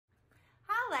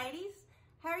Hi ladies,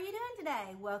 how are you doing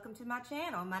today? Welcome to my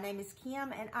channel. My name is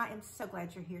Kim and I am so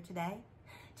glad you're here today.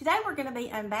 Today we're going to be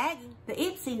unbagging the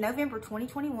Ipsy November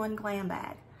 2021 Glam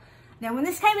bag. Now when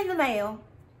this came in the mail,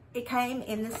 it came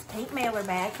in this pink mailer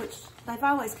bag, which they've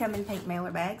always come in pink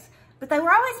mailer bags, but they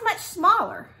were always much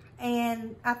smaller.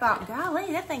 And I thought,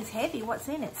 golly, that thing's heavy, what's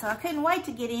in it? So I couldn't wait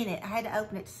to get in it. I had to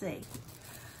open it to see.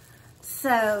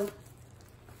 So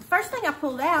the first thing I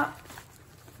pulled out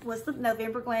was the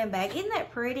November Glam bag. Isn't that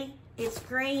pretty? It's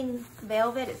green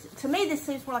velvet. To me, this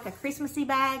seems more like a Christmassy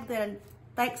bag than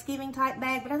a Thanksgiving type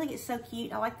bag, but I think it's so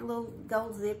cute. I like the little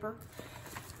gold zipper.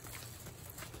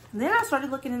 And then I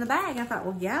started looking in the bag. I thought,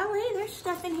 well, golly, there's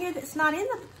stuff in here that's not in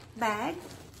the bag.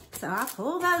 So I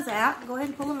pulled those out. Go ahead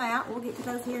and pull them out. We'll get to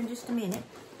those here in just a minute.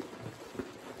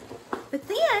 But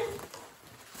then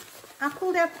I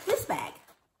pulled out this bag.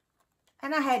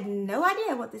 And I had no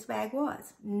idea what this bag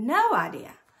was. No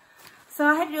idea. So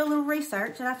I had to do a little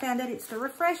research and I found out it's the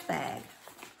Refresh bag,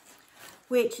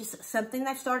 which is something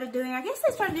they've started doing. I guess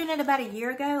they started doing it about a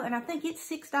year ago, and I think it's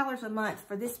 $6 a month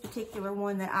for this particular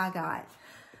one that I got.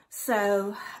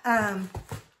 So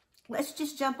let's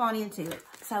just jump on into it.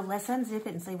 So let's unzip it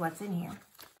and see what's in here.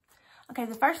 Okay,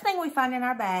 the first thing we find in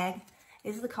our bag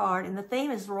is the card, and the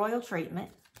theme is Royal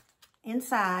Treatment.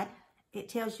 Inside, it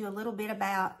tells you a little bit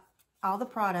about all the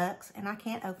products, and I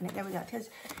can't open it. There we go.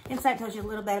 Inside it tells you a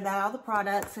little bit about all the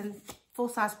products and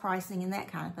full-size pricing and that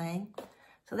kind of thing.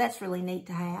 So that's really neat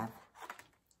to have.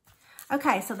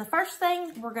 Okay, so the first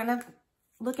thing we're going to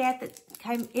look at that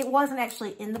came, it wasn't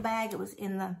actually in the bag, it was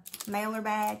in the mailer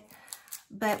bag,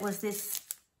 but was this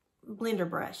blender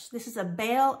brush. This is a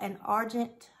Bell and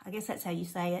Argent, I guess that's how you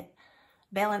say it.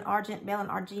 Bell and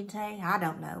Argente, I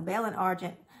don't know. Bell and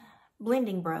Argent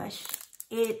blending brush.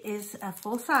 It is a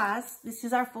full size. This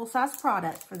is our full size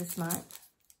product for this month.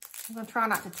 I'm going to try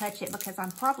not to touch it because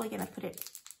I'm probably going to put it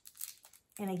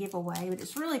in a giveaway, but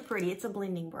it's really pretty. It's a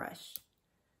blending brush.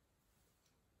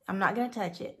 I'm not going to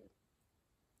touch it,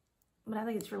 but I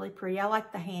think it's really pretty. I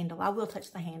like the handle. I will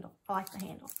touch the handle. I like the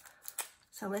handle.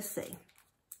 So let's see.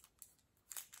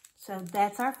 So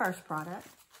that's our first product.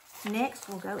 Next,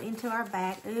 we'll go into our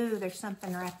bag. Ooh, there's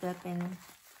something wrapped up in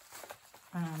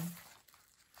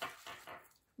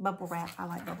bubble wrap. I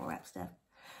like bubble wrap stuff.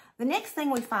 The next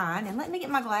thing we find, and let me get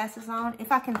my glasses on,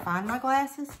 if I can find my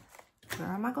glasses. Where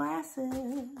are my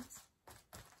glasses?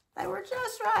 They were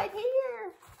just right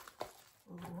here.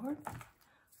 Lord,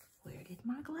 where did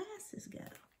my glasses go?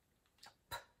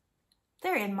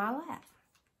 They're in my lap.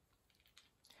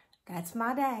 That's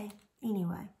my day.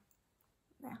 Anyway,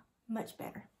 now, much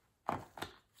better.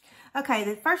 Okay,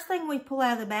 the first thing we pull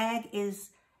out of the bag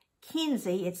is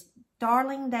Kinsey. It's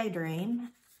Darling Daydream.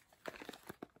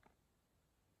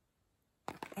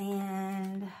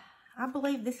 And I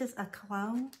believe this is a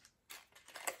cologne.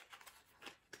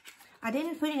 I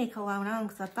didn't put any cologne on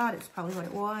because I thought it's probably what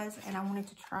it was, and I wanted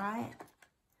to try it.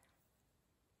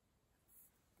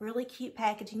 Really cute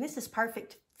packaging. This is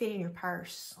perfect to fit in your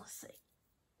purse. Let's see.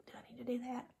 Do I need to do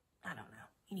that? I don't know.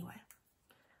 Anyway.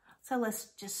 So let's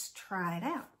just try it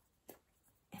out.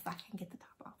 If I can get the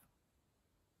top off.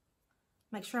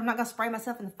 Make sure I'm not going to spray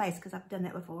myself in the face because I've done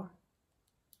that before.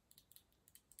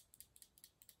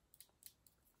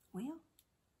 Well,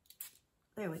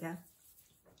 there we go.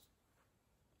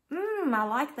 I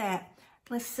like that.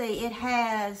 Let's see. It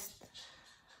has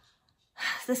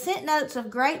the scent notes of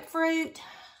grapefruit,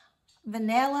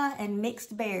 vanilla, and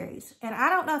mixed berries. And I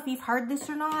don't know if you've heard this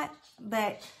or not,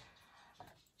 but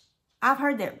I've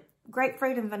heard that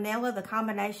grapefruit and vanilla, the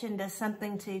combination, does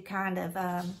something to kind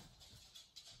of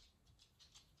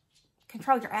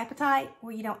control your appetite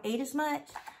where you don't eat as much.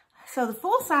 So the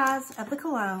full size of the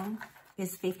cologne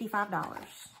is $55.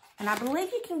 And I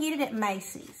believe you can get it at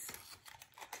Macy's.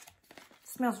 It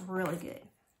smells really good.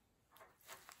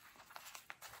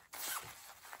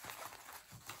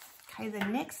 Okay, the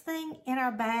next thing in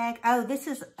our bag, oh, this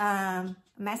is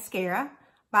mascara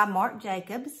by Marc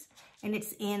Jacobs. And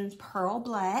it's in Pearl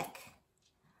Black.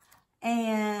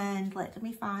 And let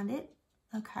me find it.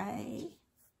 Okay.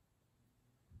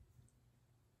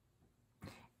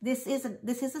 This is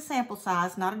a sample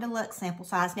size, not a deluxe sample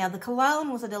size. Now, the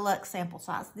cologne was a deluxe sample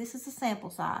size. This is a sample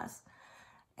size.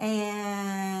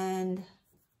 And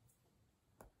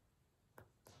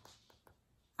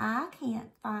I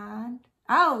can't find...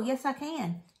 Oh, yes, I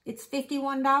can. It's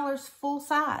 $51 full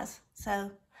size. So,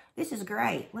 this is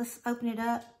great. Let's open it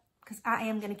up because I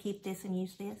am going to keep this and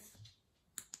use this.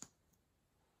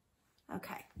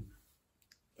 Okay.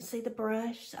 See the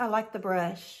brush? I like the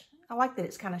brush. I like that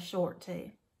it's kind of short, too.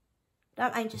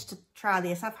 I'm anxious to try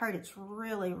this. I've heard it's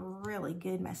really, really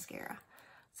good mascara.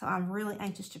 So I'm really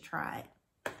anxious to try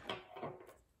it.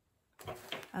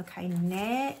 Okay,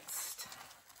 next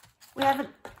we have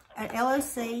an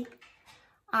LOC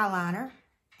eyeliner,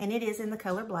 and it is in the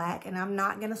color black, and I'm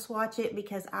not going to swatch it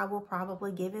because I will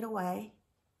probably give it away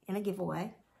in a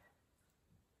giveaway.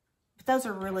 But those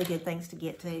are really good things to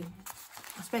get to,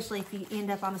 especially if you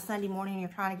end up on a Sunday morning and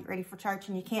you're trying to get ready for church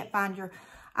and you can't find your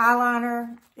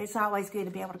eyeliner. It's always good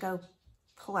to be able to go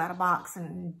pull out a box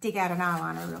and dig out an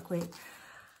eyeliner real quick.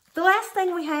 The last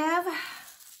thing we have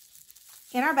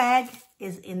in our bag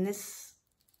is in this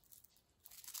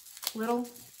little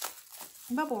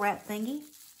bubble wrap thingy.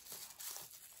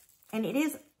 And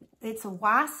it's a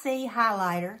YC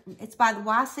highlighter. It's by the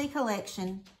YC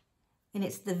collection, and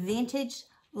it's the Vintage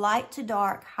Light to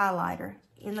Dark highlighter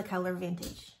in the color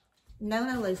Vintage.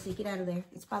 No, Lucy, get out of there.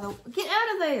 It's by the, get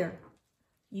out of there.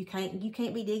 You can't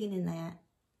be digging in that.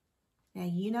 Now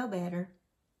you know better.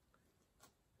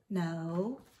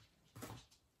 No.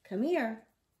 Come here.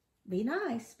 Be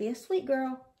nice. Be a sweet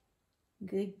girl.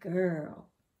 Good girl.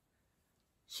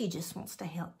 She just wants to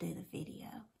help do the video.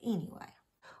 Anyway.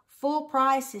 Full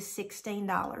price is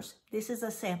 $16. This is a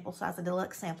sample size, a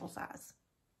deluxe sample size.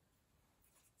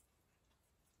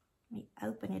 Let me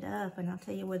open it up and I'll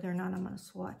tell you whether or not I'm going to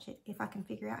swatch it. If I can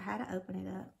figure out how to open it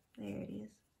up. There it is.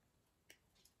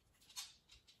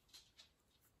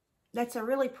 That's a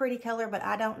really pretty color, but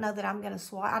I don't know that I'm going to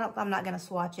swatch. I'm not going to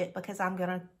swatch it because I'm going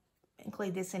to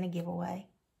include this in a giveaway.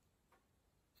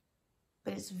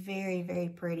 But it's very, very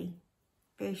pretty.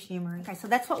 Very shimmery. Okay, so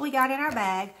that's what we got in our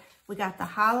bag. We got the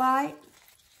highlight.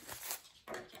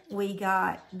 We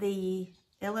got the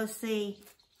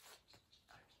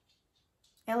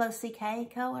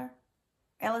LOCK color.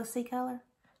 LOC color.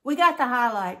 We got the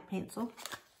highlight pencil.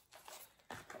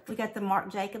 We got the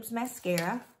Marc Jacobs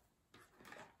mascara.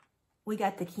 We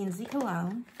got the Kinsey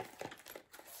cologne.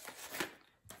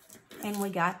 And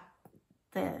we got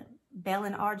the Bell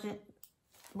 & Argent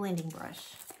blending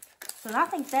brush. So I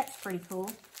think that's pretty cool.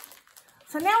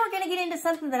 So now we're going to get into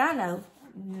something that I know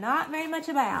not very much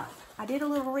about. I did a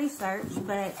little research,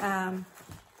 but I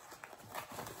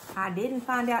didn't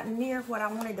find out near what I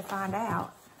wanted to find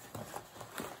out.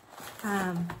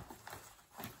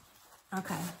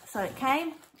 Okay, so it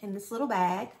came in this little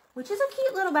bag, which is a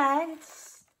cute little bag.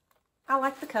 I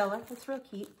like the color. It's real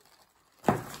cute.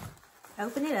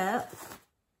 Open it up.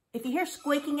 If you hear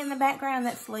squeaking in the background,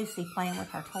 that's Lucy playing with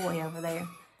her toy over there.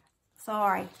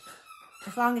 Sorry.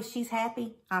 As long as she's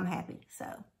happy, I'm happy.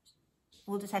 So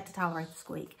we'll just have to tolerate the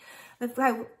squeak. If we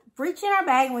reach in our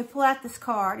bag and we pull out this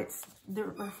card, it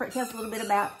tells a little bit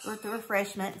about the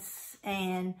refreshments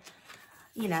and,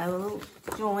 you know,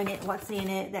 join it, what's in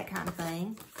it, that kind of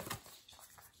thing.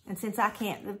 And since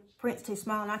the print's too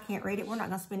small and I can't read it, we're not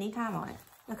going to spend any time on it.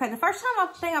 Okay, the first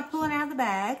thing I'm pulling out of the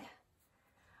bag,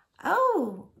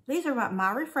 oh, these are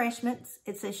my refreshments.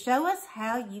 It says, show us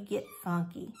how you get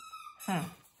funky.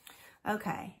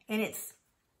 Okay, and it's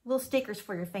little stickers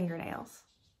for your fingernails.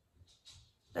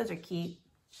 Those are cute.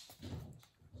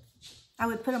 I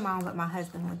would put them on, but my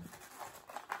husband would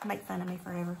make fun of me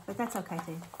forever, but that's okay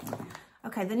too.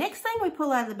 Okay, the next thing we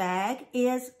pull out of the bag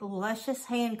is Luscious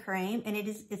Hand Cream, and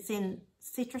it's in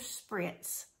Citrus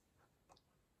Spritz.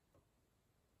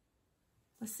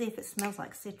 Let's see if it smells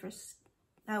like citrus.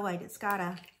 Oh wait, it's got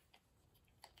a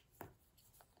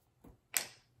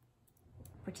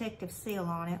protective seal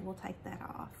on it. We'll take that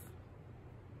off.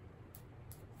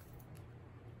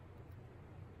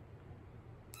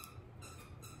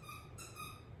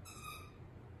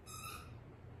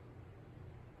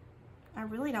 I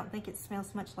really don't think it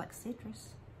smells much like citrus,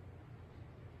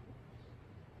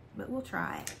 but we'll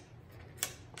try it.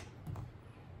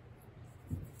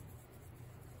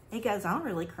 It goes on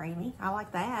really creamy. I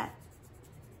like that.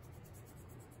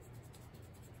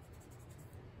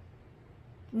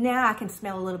 Now I can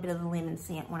smell a little bit of the lemon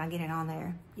scent when I get it on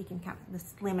there. You can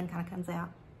this lemon kind of comes out.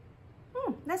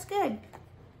 That's good.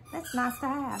 That's nice to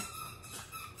have.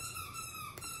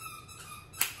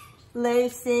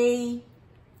 Lucy.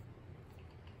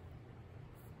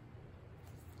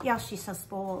 Y'all, she's so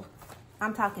spoiled.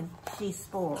 I'm talking, she's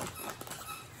spoiled.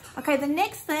 Okay, the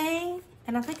next thing,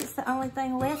 and I think it's the only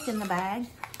thing left in the bag,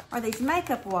 are these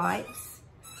makeup wipes.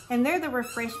 And they're the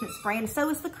Refreshments brand. So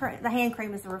is the hand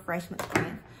cream is the Refreshments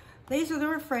brand. These are the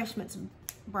Refreshments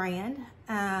brand.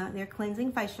 They're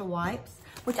cleansing facial wipes,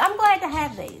 which I'm glad to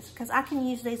have these because I can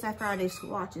use these after I do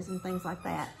swatches and things like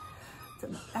that. So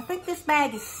I think this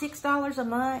bag is $6 a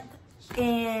month.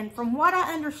 And from what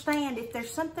I understand, if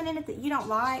there's something in it that you don't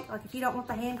like if you don't want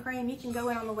the hand cream, you can go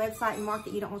in on the website and mark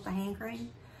that you don't want the hand cream.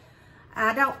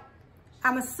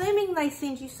 I'm assuming they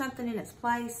send you something in its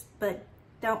place, but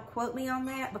don't quote me on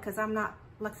that because I'm not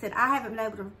like I said, I haven't been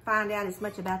able to find out as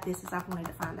much about this as I've wanted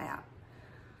to find out.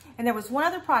 And there was one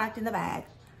other product in the bag.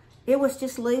 It was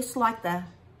just loose like the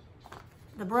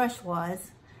brush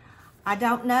was. I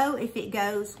don't know if it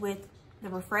goes with the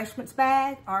refreshments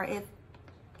bag or if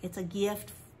it's a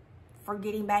gift for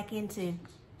getting back into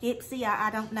Ipsy. I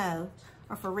don't know.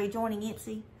 Or for rejoining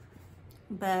Ipsy.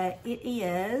 But it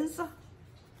is,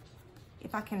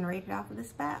 if I can read it off of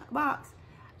this box,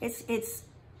 it's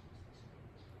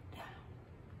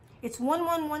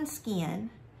 111 Skin,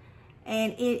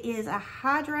 and it is a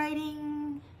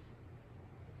hydrating,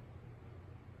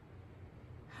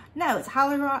 no, it's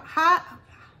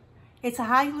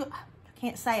I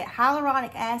can't say it,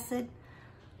 hyaluronic acid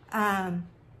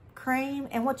cream.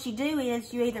 And what you do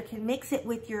is you either can mix it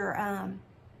with your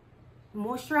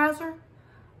moisturizer,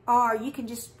 or you can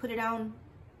just put it on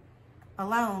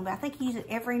alone. But I think you use it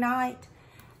every night.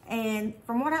 And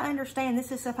from what I understand,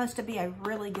 this is supposed to be a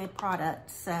really good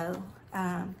product. So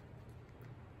let's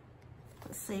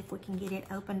see if we can get it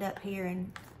opened up here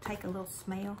and take a little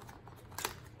smell.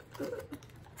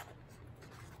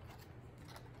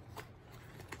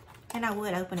 And I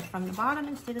would open it from the bottom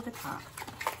instead of the top.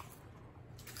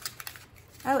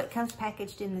 Oh, it comes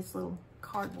packaged in this little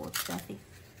cardboard stuffy.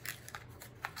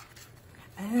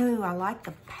 Oh, I like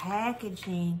the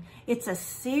packaging. It's a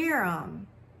serum.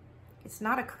 It's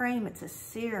not a cream, it's a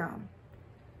serum.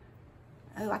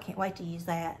 Oh, I can't wait to use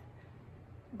that.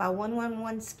 By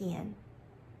 111 Skin.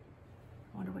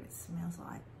 I wonder what it smells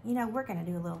like. You know, we're gonna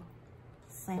do a little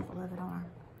sample of it on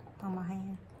my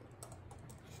hand.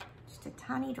 Just a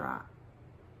tiny drop.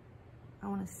 I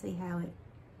wanna see how it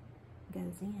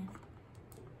goes in.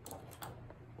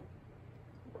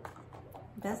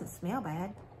 It doesn't smell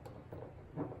bad.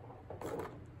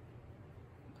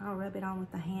 I'll rub it on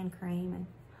with the hand cream, and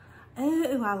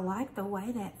oh, I like the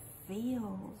way that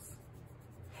feels.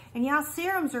 And y'all,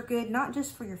 serums are good not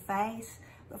just for your face,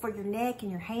 but for your neck and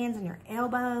your hands and your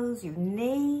elbows, your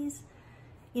knees.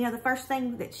 You know, the first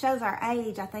thing that shows our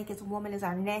age, I think, as a woman is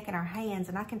our neck and our hands.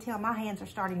 And I can tell my hands are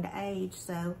starting to age,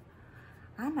 so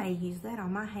I may use that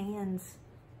on my hands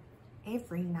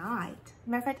every night.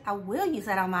 Matter of fact, I will use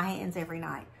that on my hands every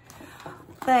night.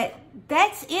 But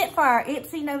that's it for our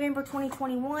Ipsy November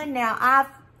 2021. Now,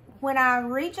 when I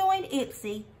rejoined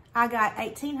Ipsy, I got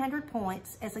 1,800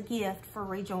 points as a gift for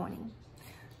rejoining.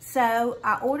 So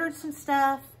I ordered some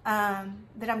stuff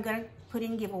that I'm going to put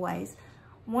in giveaways.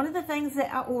 One of the things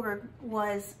that I ordered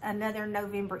was another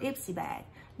November Ipsy bag.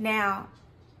 Now,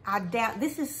 I doubt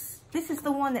this is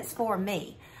the one that's for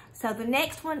me. So the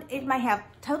next one, it may have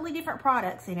totally different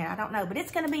products in it. I don't know, but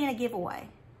it's going to be in a giveaway.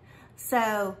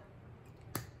 So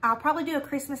I'll probably do a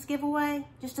Christmas giveaway,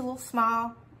 just a little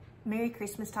small Merry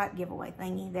Christmas type giveaway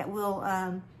thingy that we'll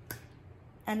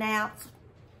announce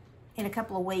in a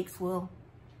couple of weeks. Well,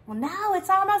 no,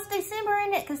 it's almost December,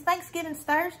 isn't it? Because Thanksgiving's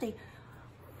Thursday.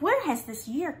 Where has this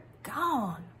year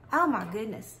gone? Oh my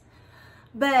goodness.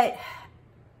 But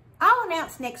I'll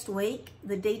announce next week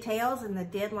the details and the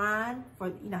deadline for,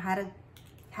 you know, how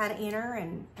to enter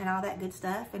and all that good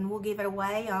stuff. And we'll give it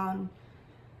away on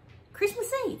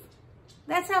Christmas Eve.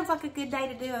 That sounds like a good day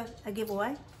to do a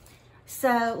giveaway.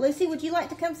 So, Lucy, would you like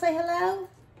to come say hello?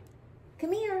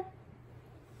 Come here.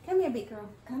 Come here, big girl.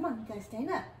 Come on, you gotta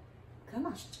stand up. Come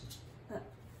on. Look.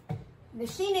 Now,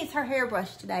 she needs her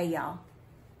hairbrush today, y'all.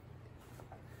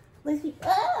 Lucy,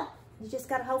 you just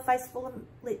got a whole face full of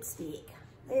lipstick.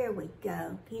 There we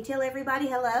go. Can you tell everybody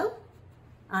hello?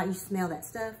 You smell that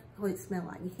stuff? What does it smell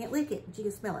like? You can't lick it, but you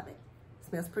can smell of it. It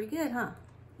smells pretty good, huh?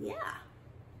 Yeah.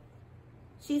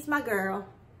 She's my girl.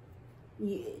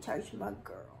 Yeah, she's my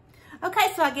girl.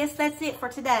 Okay, so I guess that's it for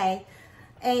today.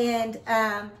 And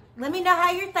let me know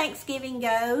how your Thanksgiving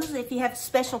goes. If you have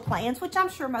special plans, which I'm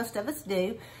sure most of us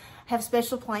do, have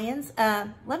special plans. Let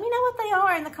me know what they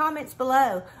are in the comments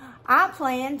below. I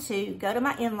plan to go to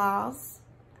my in-laws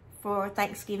for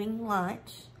Thanksgiving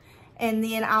lunch. And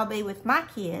then I'll be with my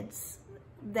kids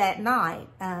that night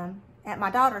at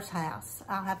my daughter's house.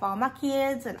 I'll have all my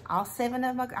kids and all 7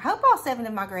 of my, I hope all 7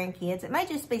 of my grandkids. It may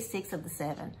just be 6 of the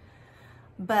 7.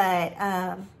 But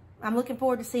I'm looking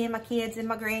forward to seeing my kids and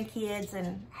my grandkids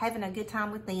and having a good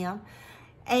time with them.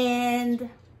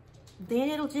 And then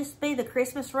it'll just be the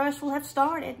Christmas rush will have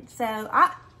started. So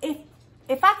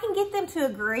if I can get them to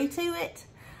agree to it,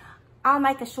 I'll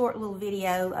make a short little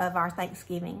video of our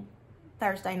Thanksgiving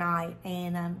Thursday night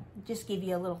and just give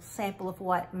you a little sample of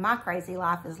what my crazy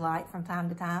life is like from time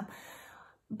to time.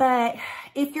 But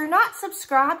if you're not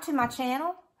subscribed to my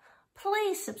channel,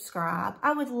 please subscribe.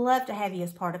 I would love to have you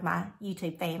as part of my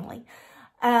YouTube family.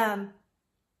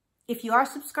 If you are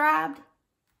subscribed,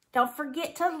 Don't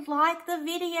forget to like the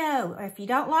video. Or if you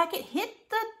don't like it, hit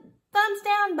the thumbs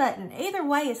down button. Either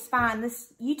way is fine.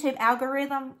 This YouTube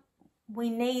algorithm, we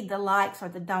need the likes or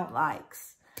the don't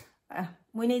likes.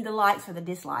 We need the likes or the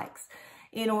dislikes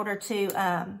in order to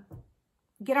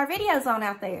get our videos on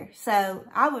out there. So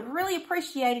I would really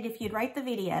appreciate it if you'd rate the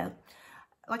video.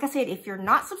 Like I said, if you're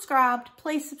not subscribed,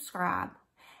 please subscribe.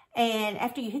 And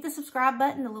after you hit the subscribe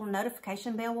button, the little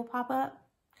notification bell will pop up.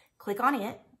 Click on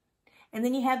it. And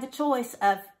then you have the choice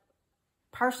of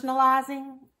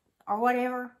personalizing or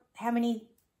whatever, how many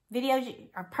videos you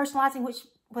are personalizing,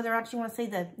 whether or not you want to see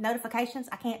the notifications.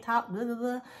 I can't talk, blah,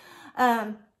 blah,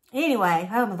 blah. Anyway,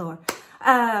 oh my Lord.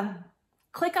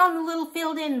 Click on the little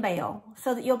filled-in bell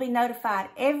so that you'll be notified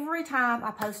every time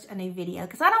I post a new video,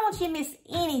 because I don't want you to miss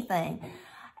anything.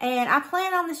 And I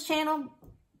plan on this channel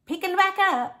picking back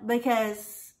up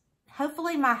because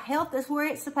hopefully my health is where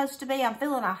it's supposed to be. I'm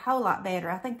feeling a whole lot better.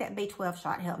 I think that B12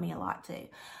 shot helped me a lot too.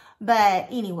 But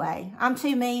anyway, I'm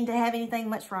too mean to have anything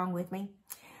much wrong with me.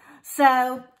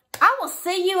 So I will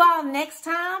see you all next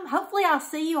time. Hopefully I'll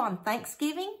see you on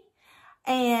Thanksgiving.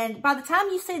 And by the time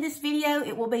you see this video,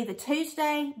 it will be the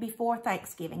Tuesday before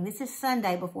Thanksgiving. This is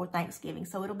Sunday before Thanksgiving.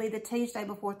 So it'll be the Tuesday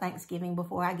before Thanksgiving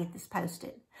before I get this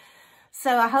posted.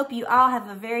 So I hope you all have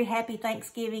a very happy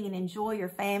Thanksgiving and enjoy your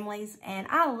families. And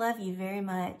I love you very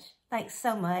much. Thanks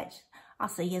so much. I'll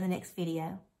see you in the next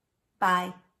video.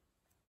 Bye.